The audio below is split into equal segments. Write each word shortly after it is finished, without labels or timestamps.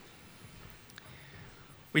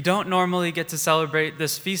We don't normally get to celebrate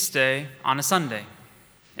this feast day on a Sunday.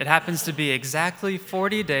 It happens to be exactly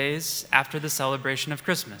 40 days after the celebration of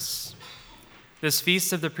Christmas. This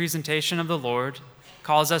feast of the presentation of the Lord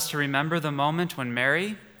calls us to remember the moment when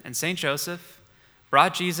Mary and St. Joseph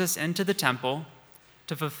brought Jesus into the temple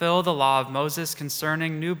to fulfill the law of Moses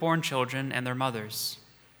concerning newborn children and their mothers.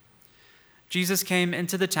 Jesus came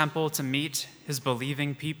into the temple to meet his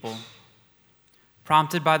believing people.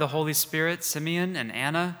 Prompted by the Holy Spirit, Simeon and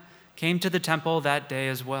Anna came to the temple that day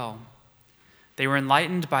as well. They were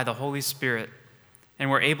enlightened by the Holy Spirit and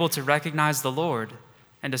were able to recognize the Lord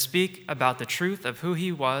and to speak about the truth of who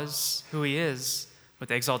he was, who he is,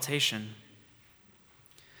 with exaltation.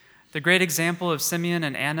 The great example of Simeon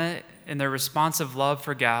and Anna in their responsive love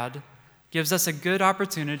for God gives us a good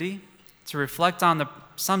opportunity to reflect on the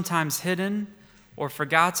sometimes hidden or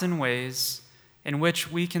forgotten ways in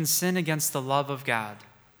which we can sin against the love of God.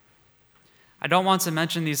 I don't want to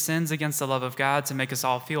mention these sins against the love of God to make us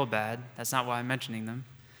all feel bad. That's not why I'm mentioning them.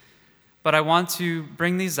 But I want to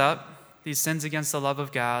bring these up, these sins against the love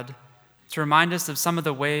of God, to remind us of some of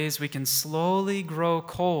the ways we can slowly grow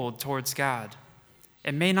cold towards God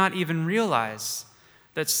and may not even realize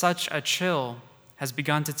that such a chill has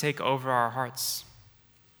begun to take over our hearts.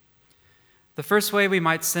 The first way we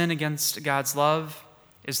might sin against God's love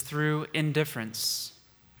is through indifference.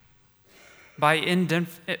 By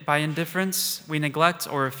indifference, we neglect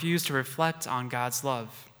or refuse to reflect on God's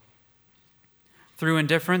love. Through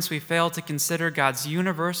indifference, we fail to consider God's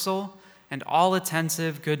universal and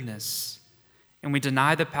all-attentive goodness, and we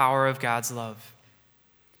deny the power of God's love.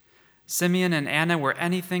 Simeon and Anna were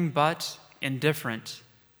anything but indifferent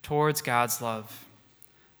towards God's love.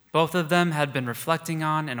 Both of them had been reflecting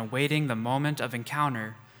on and awaiting the moment of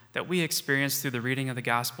encounter that we experience through the reading of the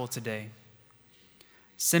gospel today.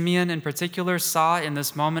 Simeon in particular saw in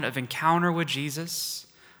this moment of encounter with Jesus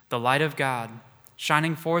the light of God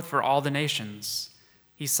shining forth for all the nations.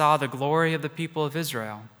 He saw the glory of the people of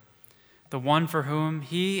Israel, the one for whom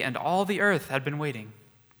he and all the earth had been waiting.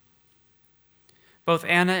 Both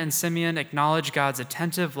Anna and Simeon acknowledge God's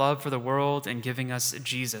attentive love for the world in giving us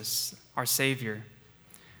Jesus, our Savior.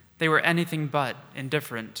 They were anything but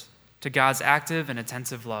indifferent to God's active and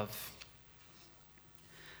attentive love.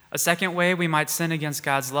 A second way we might sin against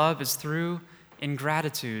God's love is through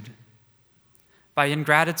ingratitude. By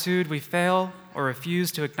ingratitude, we fail or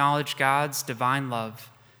refuse to acknowledge God's divine love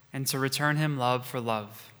and to return him love for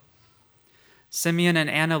love. Simeon and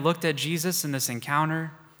Anna looked at Jesus in this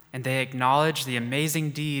encounter, and they acknowledged the amazing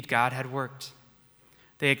deed God had worked.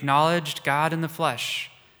 They acknowledged God in the flesh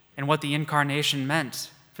and what the incarnation meant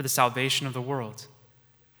for the salvation of the world.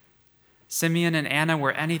 Simeon and Anna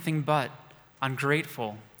were anything but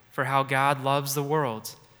ungrateful for how God loves the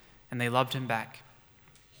world, and they loved him back.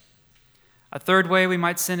 A third way we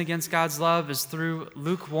might sin against God's love is through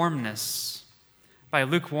lukewarmness. By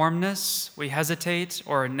lukewarmness, we hesitate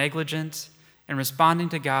or are negligent in responding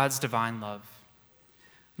to God's divine love.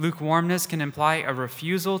 Lukewarmness can imply a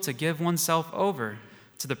refusal to give oneself over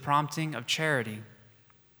to the prompting of charity.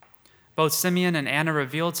 Both Simeon and Anna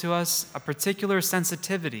reveal to us a particular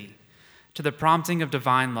sensitivity to the prompting of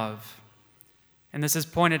divine love. And this is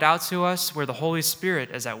pointed out to us where the Holy Spirit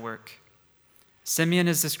is at work. Simeon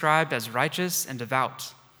is described as righteous and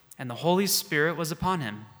devout, and the Holy Spirit was upon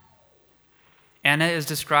him. Anna is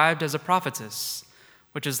described as a prophetess,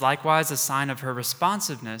 which is likewise a sign of her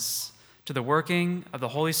responsiveness to the working of the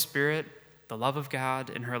Holy Spirit, the love of God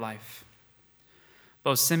in her life.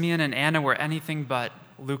 Both Simeon and Anna were anything but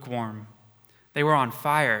lukewarm. They were on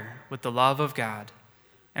fire with the love of God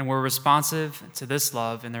and were responsive to this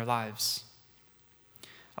love in their lives.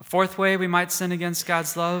 A fourth way we might sin against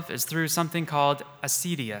God's love is through something called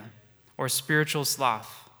acedia, or spiritual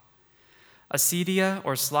sloth. Acedia,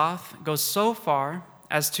 or sloth, goes so far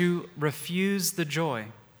as to refuse the joy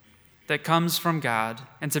that comes from God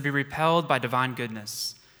and to be repelled by divine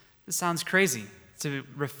goodness. This sounds crazy, to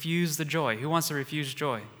refuse the joy. Who wants to refuse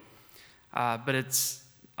joy? But it's,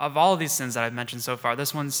 of all of these sins that I've mentioned so far,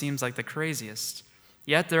 this one seems like the craziest.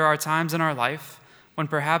 Yet there are times in our life when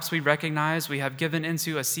perhaps we recognize we have given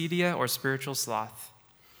into acedia or spiritual sloth.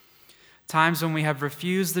 Times when we have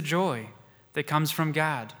refused the joy that comes from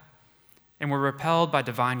God and were repelled by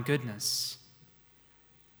divine goodness.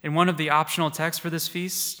 In one of the optional texts for this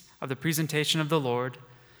feast of the presentation of the Lord,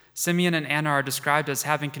 Simeon and Anna are described as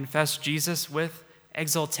having confessed Jesus with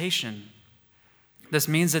exaltation. This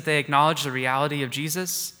means that they acknowledge the reality of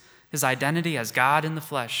Jesus, his identity as God in the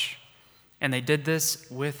flesh, and they did this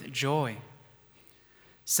with joy.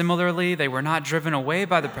 Similarly, they were not driven away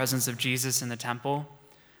by the presence of Jesus in the temple,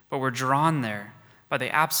 but were drawn there by the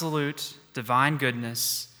absolute divine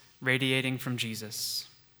goodness radiating from Jesus.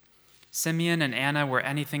 Simeon and Anna were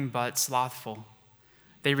anything but slothful.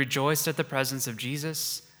 They rejoiced at the presence of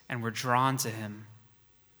Jesus and were drawn to him.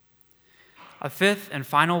 A fifth and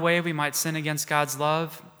final way we might sin against God's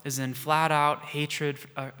love is in flat-out hatred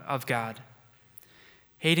of God.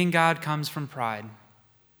 Hating God comes from pride.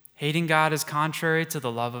 Hating God is contrary to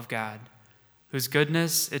the love of God, whose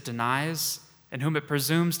goodness it denies and whom it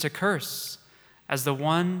presumes to curse as the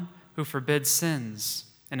one who forbids sins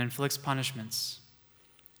and inflicts punishments.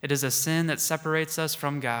 It is a sin that separates us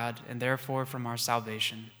from God and therefore from our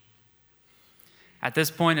salvation. At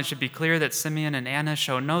this point, it should be clear that Simeon and Anna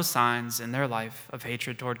show no signs in their life of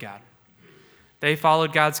hatred toward God. They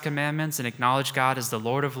followed God's commandments and acknowledged God as the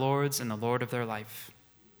Lord of Lords and the Lord of their life.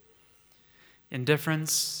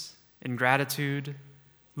 Indifference, ingratitude,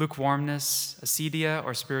 lukewarmness, acedia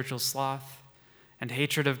or spiritual sloth, and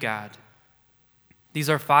hatred of God. These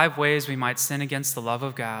are 5 ways we might sin against the love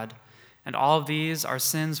of God, and all of these are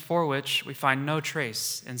sins for which we find no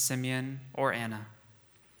trace in Simeon or Anna.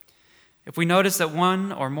 If we notice that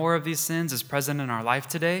one or more of these sins is present in our life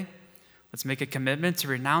today, let's make a commitment to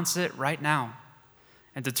renounce it right now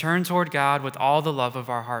and to turn toward God with all the love of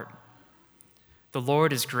our heart. The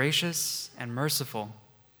Lord is gracious and merciful.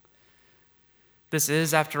 This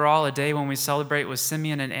is, after all, a day when we celebrate with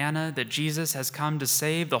Simeon and Anna that Jesus has come to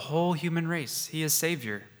save the whole human race. He is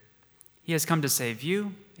Savior. He has come to save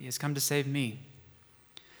you. He has come to save me.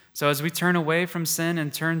 So as we turn away from sin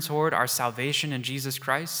and turn toward our salvation in Jesus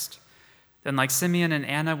Christ, then like Simeon and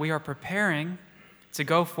Anna, we are preparing to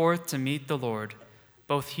go forth to meet the Lord,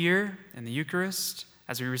 both here in the Eucharist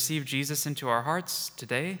as we receive Jesus into our hearts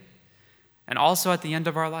today, and also at the end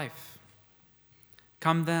of our life.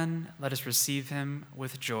 Come then, let us receive him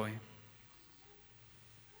with joy.